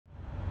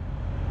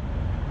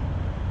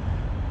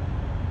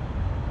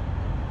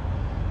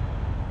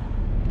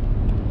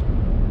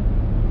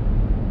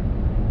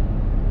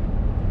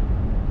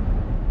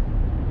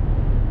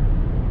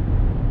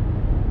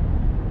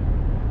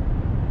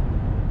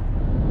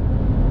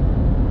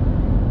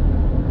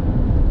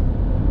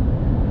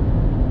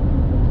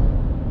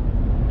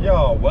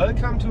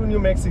New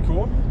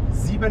Mexico,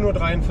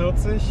 7:43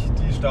 Uhr,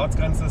 die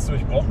Staatsgrenze ist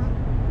durchbrochen.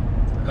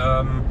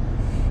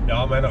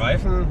 Ja, mein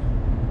Reifen,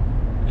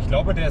 ich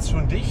glaube, der ist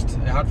schon dicht.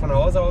 Er hat von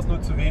Hause aus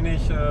nur zu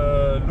wenig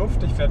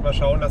Luft. Ich werde mal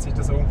schauen, dass ich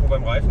das irgendwo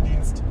beim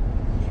Reifendienst,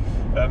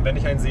 wenn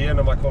ich einen sehe,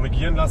 nochmal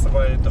korrigieren lasse,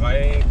 weil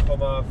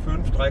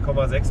 3,5,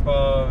 3,6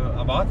 war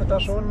erwartet da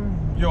schon.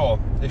 Ja,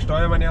 ich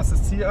steuere mein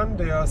erstes Ziel an,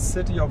 der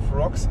City of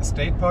Rocks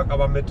State Park,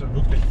 aber mit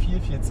wirklich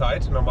viel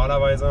Zeit.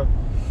 Normalerweise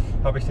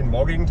habe ich den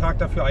morgigen Tag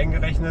dafür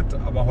eingerechnet,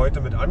 aber heute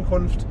mit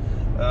Ankunft.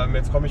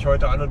 Jetzt komme ich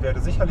heute an und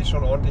werde sicherlich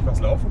schon ordentlich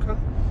was laufen können.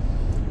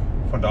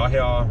 Von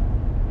daher,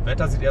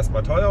 Wetter sieht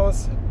erstmal toll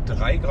aus.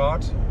 3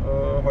 Grad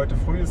heute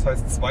früh, das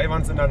heißt 2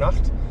 waren es in der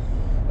Nacht.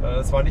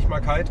 Es war nicht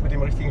mal kalt, mit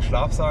dem richtigen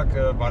Schlafsack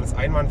war das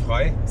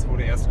einwandfrei. Es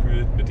wurde erst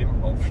kühl mit dem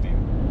Aufstehen.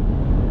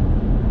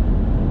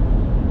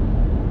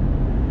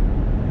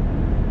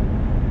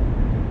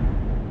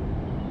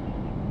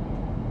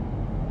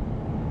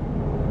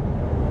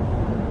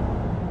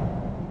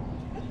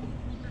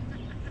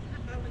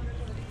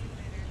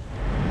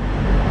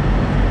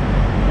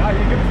 Ja,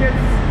 hier gibt es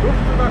jetzt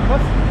Luft sogar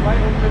kostenfrei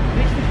und mit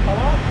richtig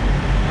Power.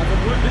 Also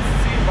 0 bis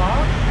 10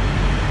 Bar.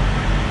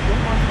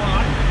 Gucken wir uns mal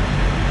an.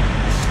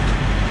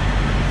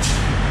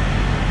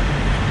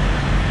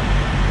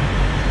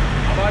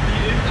 Aber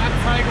die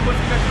Innenanzeige muss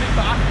ich natürlich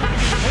beachten.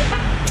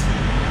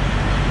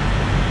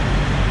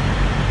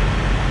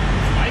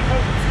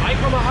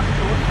 2,8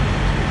 Stunden.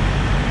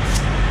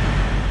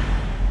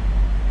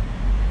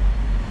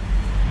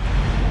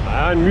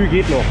 Ja, ein Mühe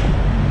geht noch.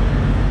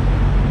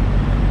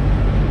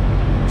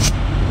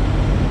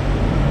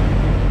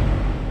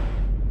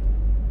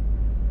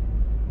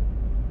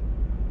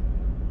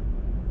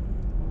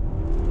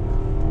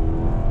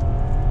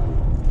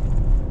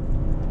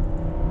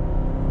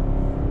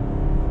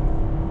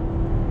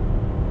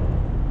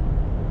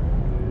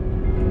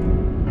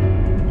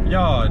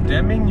 Ja,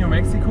 Deming, New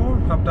Mexico,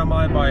 habe da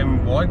mal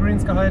beim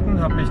Walgreens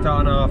gehalten, habe mich da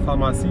an der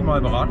Pharmazie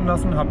mal beraten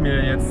lassen, habe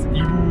mir jetzt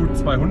IBU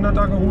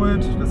 200er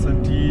geholt. Das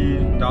sind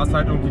da ist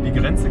halt irgendwie die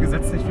Grenze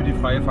gesetzlich für die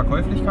freie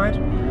Verkäuflichkeit.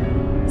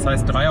 Das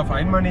heißt 3 auf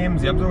einmal nehmen.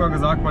 Sie haben sogar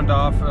gesagt, man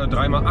darf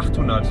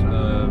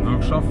 3x800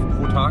 Wirkstoff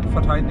pro Tag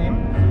verteilt nehmen.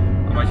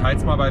 Aber ich halte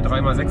es mal bei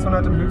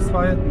 3x600 im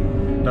Höchstfall.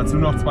 Dazu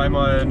noch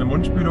 2-mal eine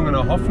Mundspülung in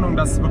der Hoffnung,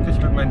 dass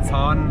wirklich mit meinen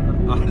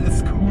Zahnen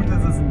alles gut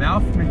ist. Es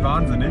nervt mich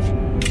wahnsinnig.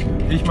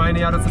 Ich meine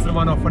ja, das ist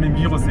immer noch von dem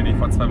Virus, den ich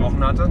vor 2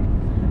 Wochen hatte.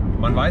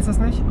 Man weiß es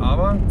nicht,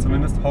 aber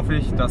zumindest hoffe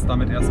ich, dass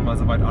damit erstmal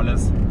soweit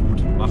alles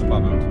gut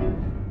machbar wird.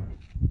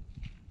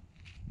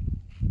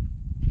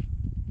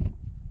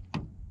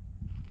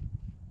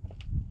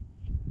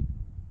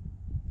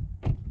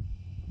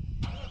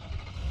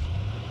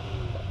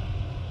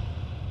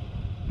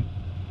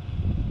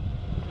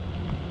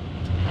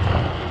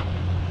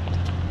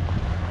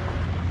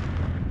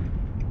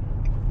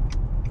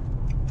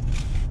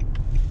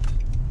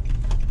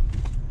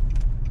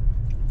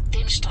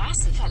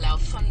 Straßenverlauf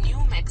von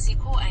New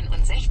Mexico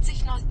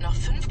 61 noch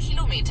 5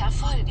 Kilometer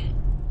folgen.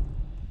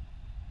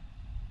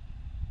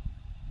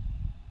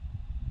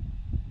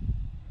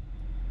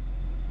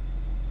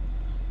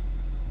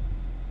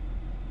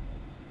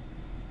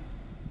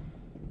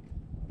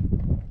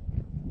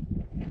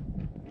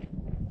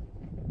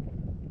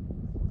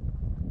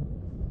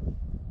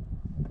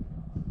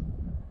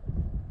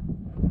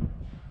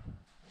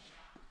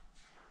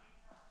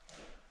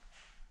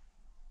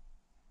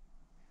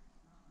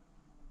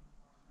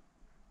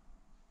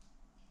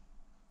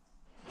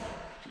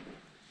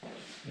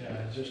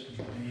 Yeah, just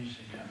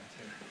amazing out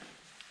there.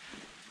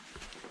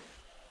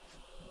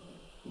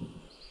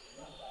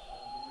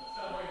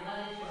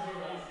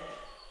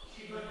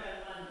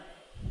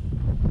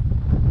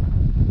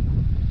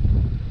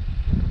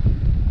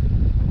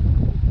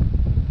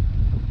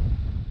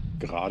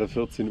 Gerade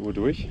 14 Uhr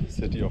durch,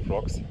 City of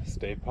Rocks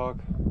State Park.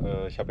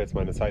 Ich habe jetzt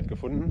meine Zeit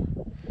gefunden.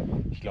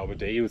 Ich glaube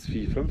Deus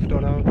Fee $5,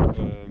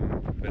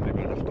 wenn du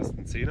übernachtest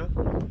ein 10er,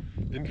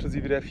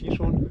 inklusive der Fee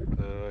schon.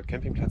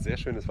 Campingplatz sehr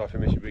schön, das war für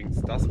mich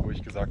übrigens das, wo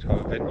ich gesagt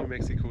habe, wenn New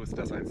Mexico ist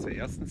das eines der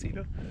ersten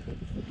Ziele.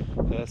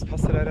 Es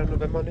passte leider im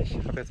November nicht,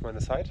 ich habe jetzt meine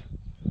Zeit.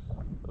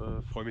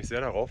 Freue mich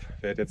sehr darauf,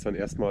 werde jetzt dann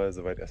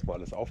soweit erstmal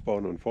alles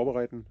aufbauen und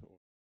vorbereiten.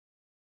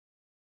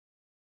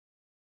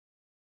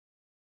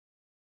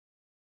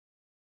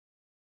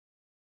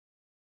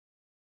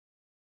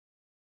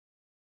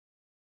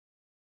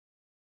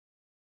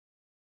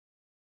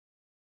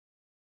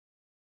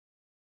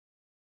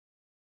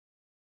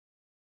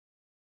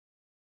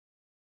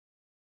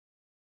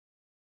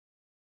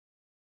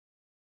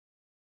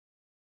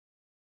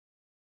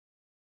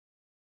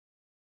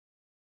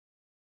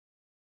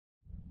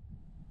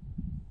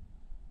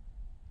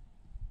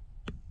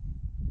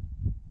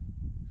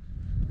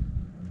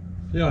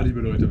 Ja, liebe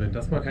Leute, wenn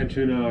das mal kein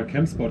schöner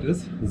Campspot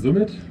ist,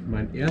 somit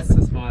mein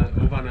erstes Mal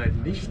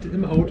Overnight nicht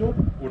im Auto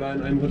oder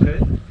in einem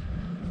Hotel.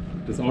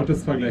 Das Auto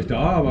ist zwar gleich da,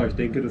 aber ich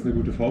denke, das ist eine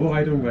gute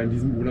Vorbereitung, weil in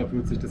diesem Urlaub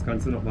wird sich das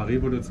Ganze nochmal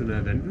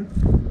revolutionär wenden.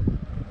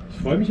 Ich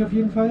freue mich auf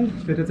jeden Fall.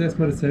 Ich werde jetzt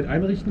erstmal das Zelt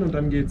einrichten und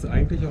dann geht es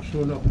eigentlich auch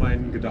schon auf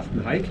meinen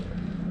gedachten Hike.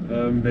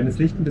 Wenn das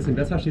Licht ein bisschen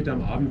besser steht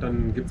am Abend,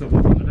 dann gibt es auch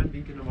auf einem anderen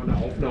Winkel nochmal eine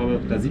Aufnahme.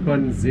 Da sieht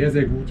man sehr,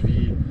 sehr gut,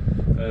 wie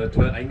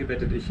toll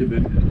eingebettet ich hier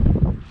bin.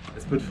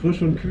 Es wird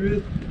frisch und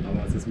kühl,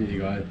 aber es ist mir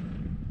egal.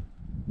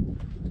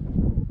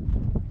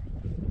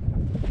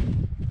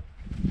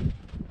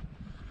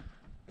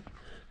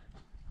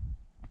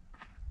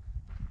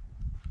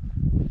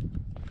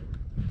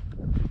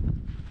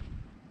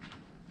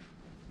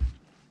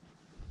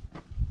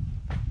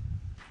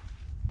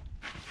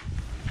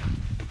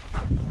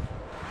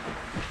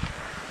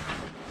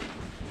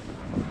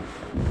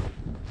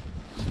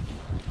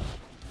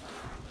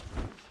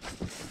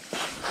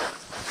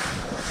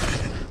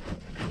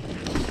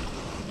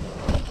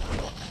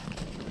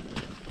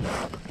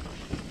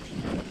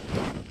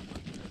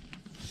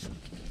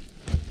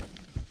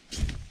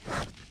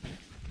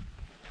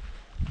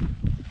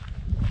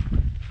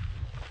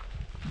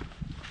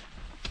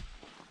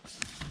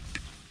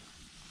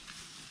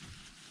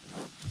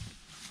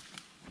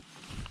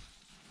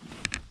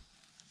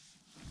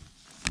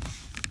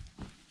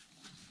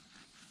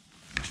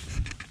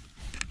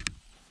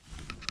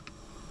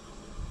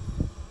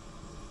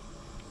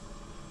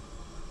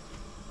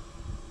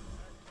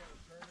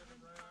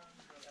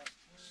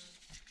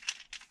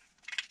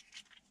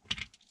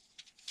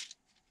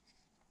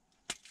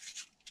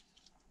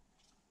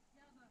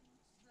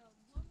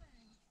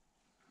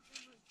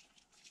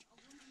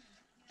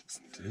 Was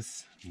ist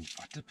das? Ein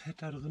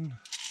Wattepad da drin?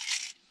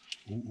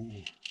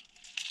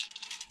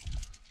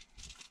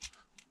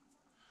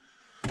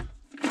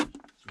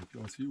 Sieht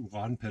aus wie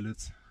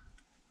Uranpellets.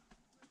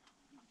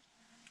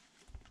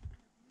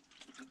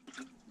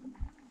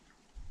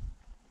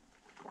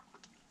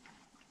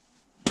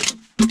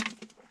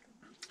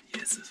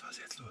 Jesus, was ist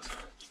jetzt los?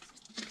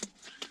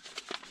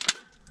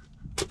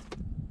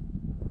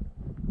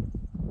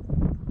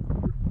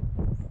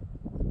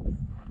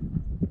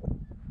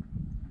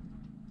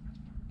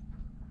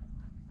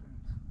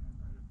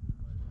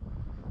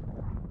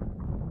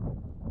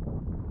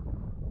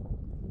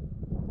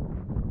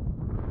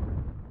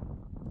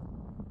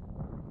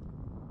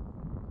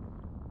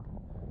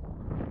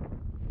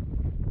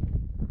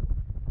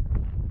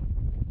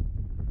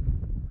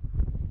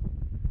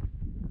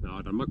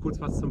 Dann mal kurz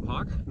was zum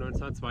Park.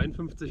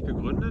 1952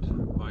 gegründet,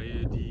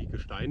 weil die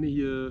Gesteine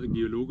hier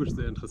geologisch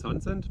sehr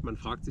interessant sind. Man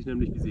fragt sich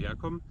nämlich, wie sie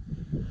herkommen.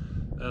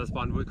 Es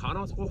war ein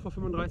Vulkanausbruch vor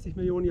 35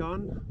 Millionen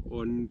Jahren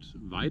und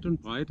weit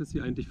und breit ist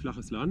hier eigentlich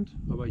flaches Land.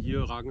 Aber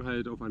hier ragen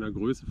halt auf einer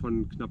Größe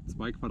von knapp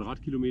 2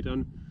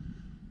 Quadratkilometern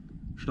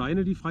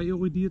Steine, die frei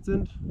erodiert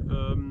sind.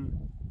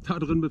 Da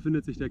drin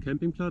befindet sich der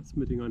Campingplatz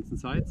mit den ganzen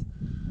Sites.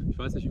 Ich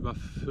weiß nicht, über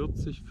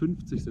 40,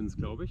 50 sind es,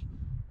 glaube ich.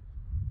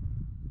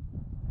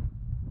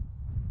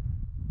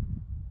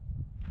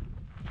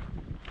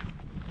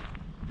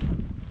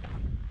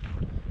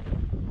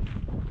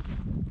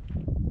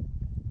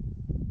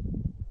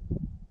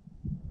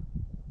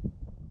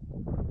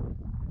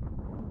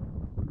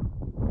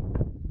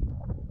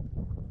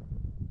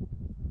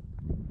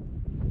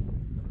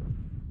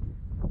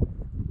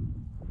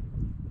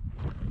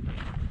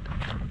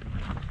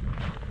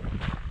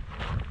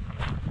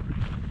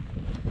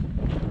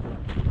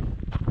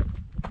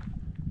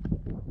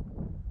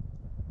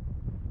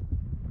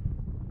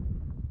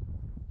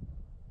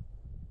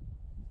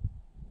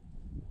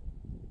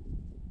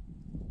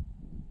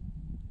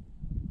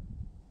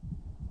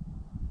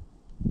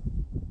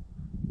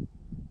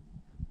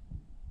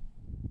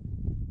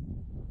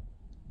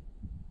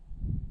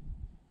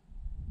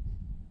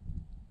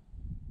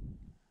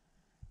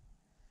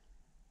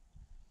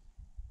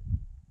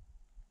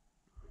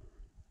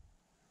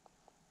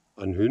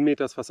 An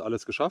Höhenmeter ist fast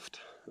alles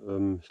geschafft.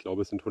 Ich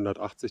glaube, es sind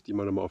 180, die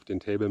man nochmal auf den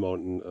Table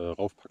Mountain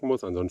raufpacken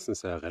muss. Ansonsten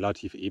ist ja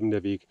relativ eben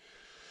der Weg.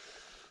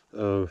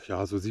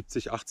 Ja, so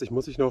 70, 80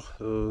 muss ich noch.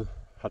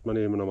 Hat man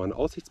eben nochmal einen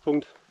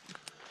Aussichtspunkt.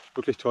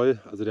 Wirklich toll.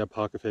 Also der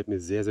Park gefällt mir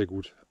sehr, sehr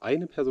gut.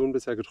 Eine Person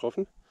bisher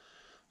getroffen.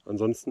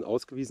 Ansonsten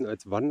ausgewiesen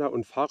als Wander-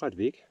 und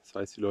Fahrradweg. Das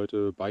heißt, die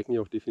Leute biken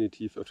hier auch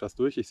definitiv öfters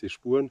durch. Ich sehe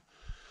Spuren.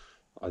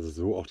 Also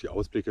so auch die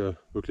Ausblicke.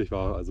 Wirklich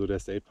war also der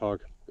State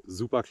Park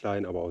super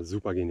klein, aber auch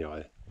super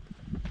genial.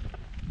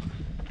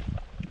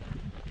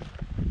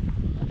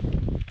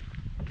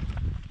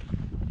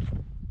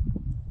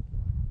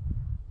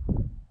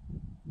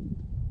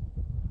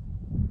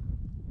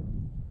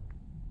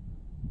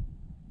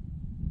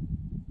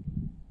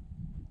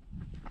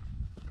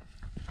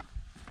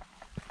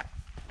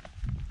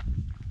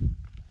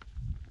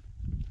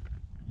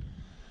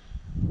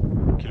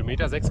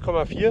 Kilometer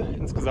 6,4,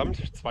 insgesamt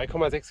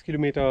 2,6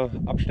 Kilometer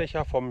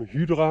Abstecher vom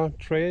Hydra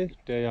Trail,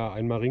 der ja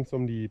einmal rings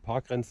um die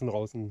Parkgrenzen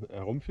draußen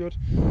herumführt.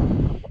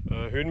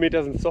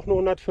 Höhenmeter sind es doch nur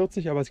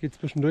 140, aber es geht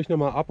zwischendurch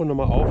nochmal ab und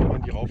nochmal auf. Wenn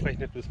man die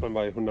raufrechnet, ist man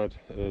bei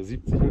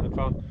 170 in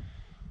etwa.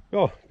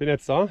 Ja, bin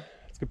jetzt da.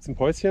 Jetzt gibt es ein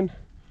Päuschen.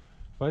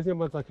 Ich weiß nicht, ob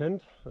man es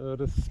erkennt.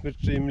 Das ist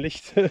mit dem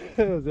Licht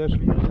sehr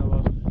schwierig,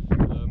 aber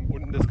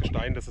unten das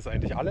Gestein, das ist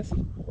eigentlich alles.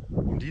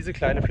 Um diese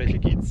kleine Fläche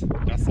geht es.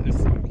 Das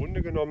ist im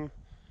Grunde genommen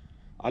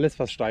alles,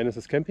 was Stein ist,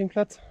 ist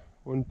Campingplatz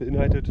und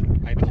beinhaltet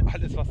eigentlich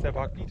alles, was der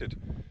Park bietet.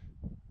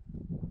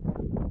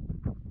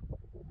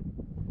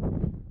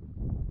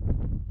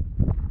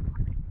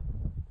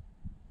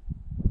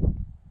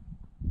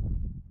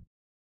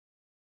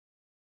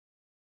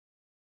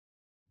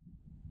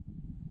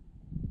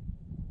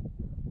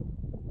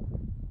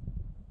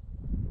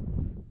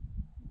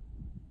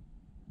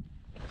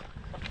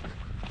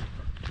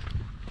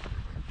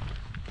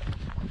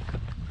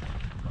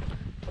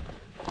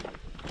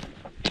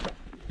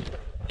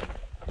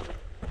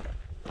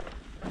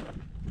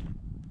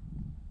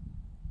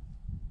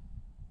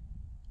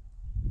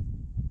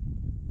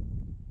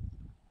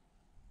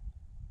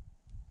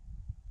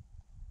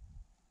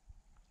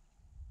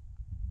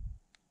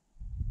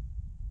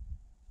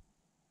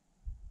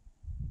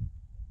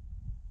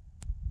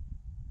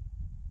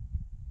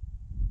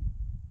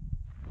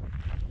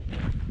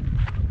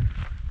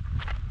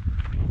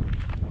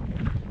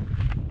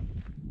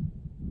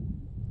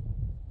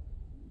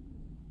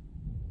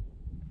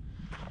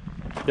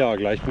 Ja,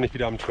 gleich bin ich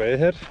wieder am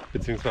Trailhead,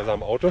 beziehungsweise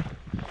am Auto.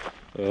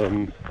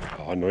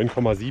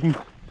 9,7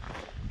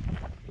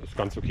 ist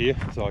ganz okay,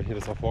 so habe ich mir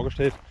das auch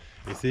vorgestellt.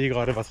 Ich sehe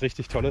gerade was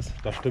richtig Tolles,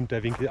 da stimmt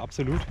der Winkel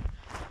absolut.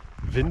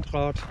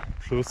 Windrad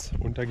plus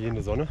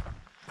untergehende Sonne.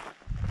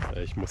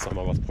 Ich muss da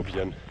mal was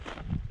probieren.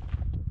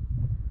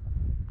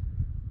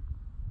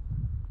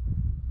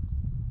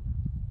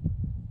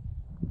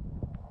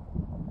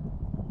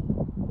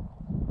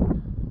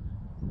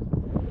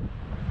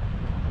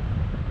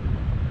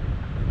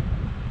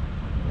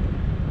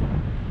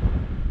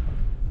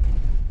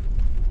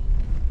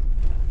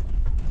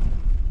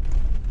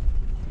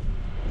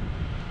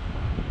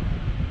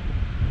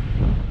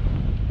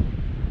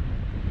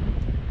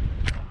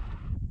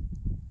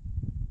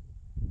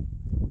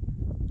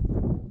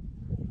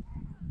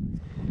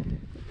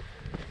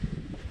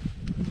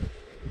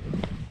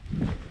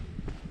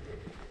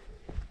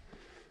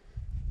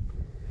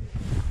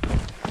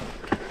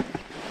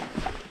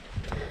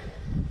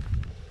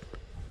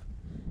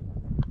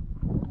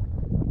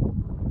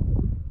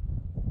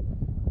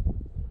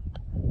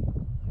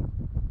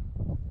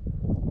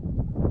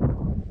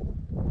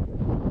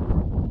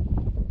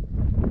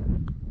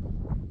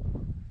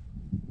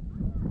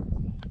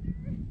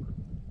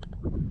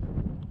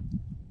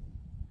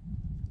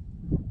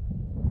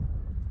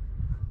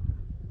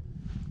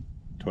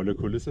 Tolle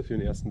Kulisse für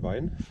den ersten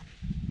Wein.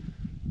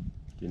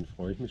 Den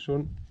freue ich mich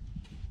schon.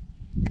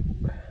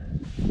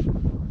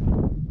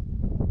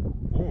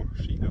 Oh,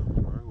 Chile.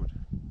 Na gut.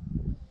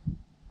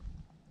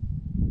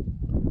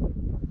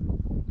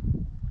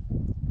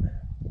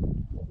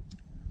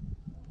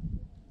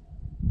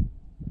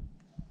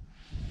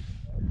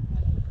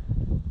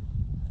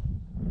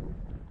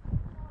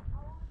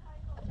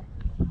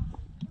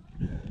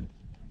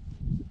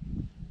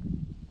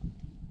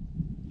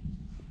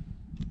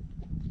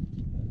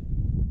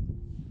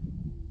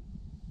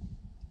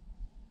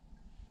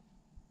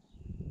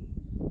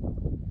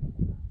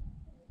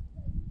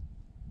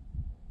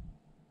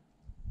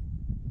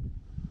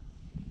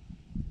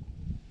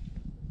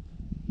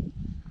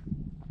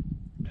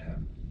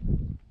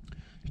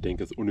 Ich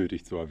denke, es ist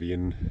unnötig zu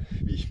erwähnen,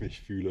 wie ich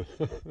mich fühle.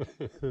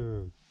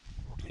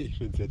 Ich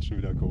finde es jetzt schon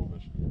wieder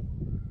komisch.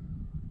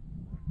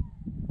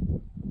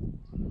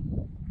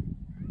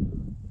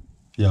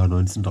 Ja,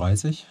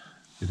 19:30.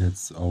 Bin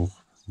jetzt auch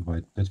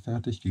soweit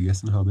bettfertig.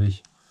 Gegessen habe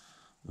ich.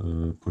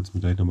 Putze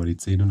mir gleich nochmal die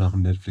Zähne nach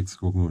dem Netflix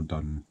gucken und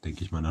dann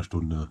denke ich mal, in einer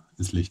Stunde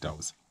ist Licht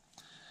aus.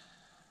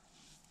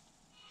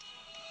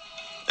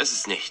 Es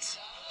ist nichts.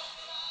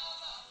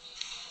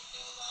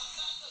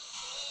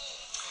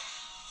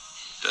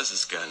 Das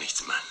ist gar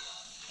nichts, Mann.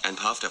 Ein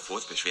paar auf der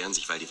Furth beschweren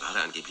sich, weil die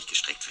Ware angeblich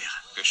gestreckt wäre.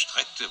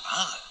 Gestreckte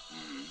Ware?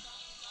 Mhm.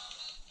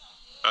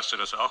 Hast du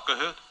das auch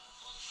gehört?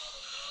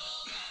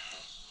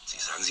 Sie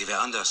sagen, sie wäre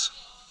anders.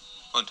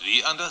 Und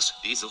wie anders?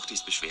 Die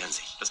Suchtis beschweren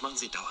sich. Das machen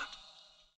sie dauernd.